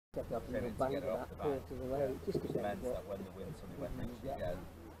Tending to get it off the back. Which meant that when the wind suddenly went reaching again,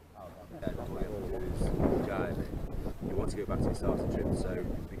 then all you have to do is jive it. You want to go back to your starting trim, so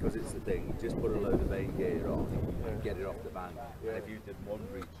because it's the thing, you just put a load of Vane gear on and get it off the bank. And if you did one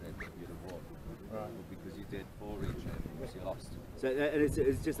reach trim, you'd have won. Right. But because you did 4 reach trims, you lost. So and it's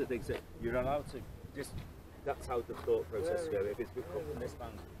just a thing. So you're allowed to just. That's how the thought process goes. If it's come from this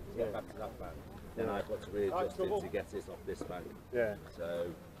bank, get back to that bank, then I've got to readjust it to get it off this bank. Yeah.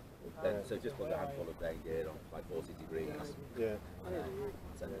 So just put a handful of Vane gear on, like 40 degrees. Yeah.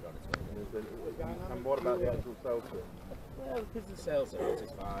 Send it on its way. And what about the actual sail trim? Well, because the sails are out,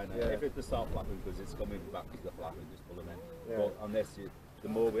 it's fine. Yeah. If they start flapping because it's coming back to the flapping, just pull them in. Yeah. But on this, the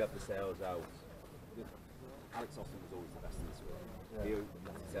more we have the sails out, Alex Austin was always the best in this world. Yeah. He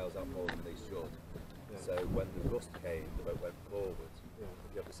let his sails out more than they should. Yeah. So when the gust came, the boat went forward. Yeah.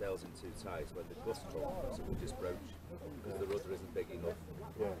 If you have the sails in too tight, when the gust comes, it will just broach because the rudder isn't big enough.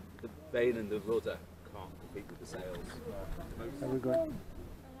 Yeah. The Vane and the rudder can't compete with the sails.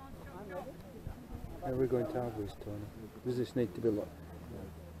 Are we going to have this, Tony? Does this need to be locked?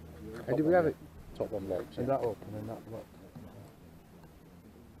 How do we have it? Top one locked. And that open and that locked.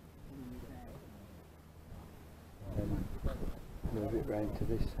 And move it round to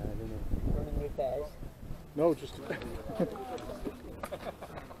this side, isn't it? Running repairs? No, just.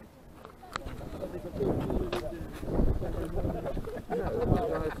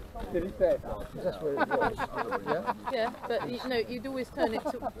 That's where it was. Yeah? Yeah, but you'd always turn it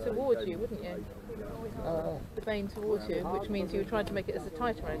towards you, wouldn't you? The Vane towards you, which means you were trying to make it as a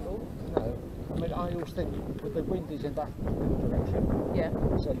tighter angle. No, I mean, I always think with the wind is in that direction. Yeah.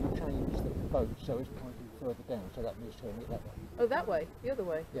 So you change the boat so it's pointing further down, so that means turning it that way. Oh, that way? The other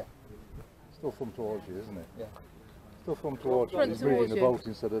way? Yeah. Still from towards you, isn't it? Yeah. Still from towards you. Front It's moving towards the you. boat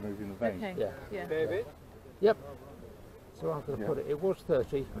instead of moving the Vane. Okay. Yeah. Yeah. David? Yep. So I'm going to put it, it was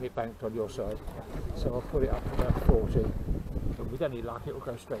 30 when it banked on your side, so I'll put it up to about 40, but with any luck it will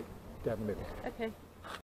go straight down the middle. Okay.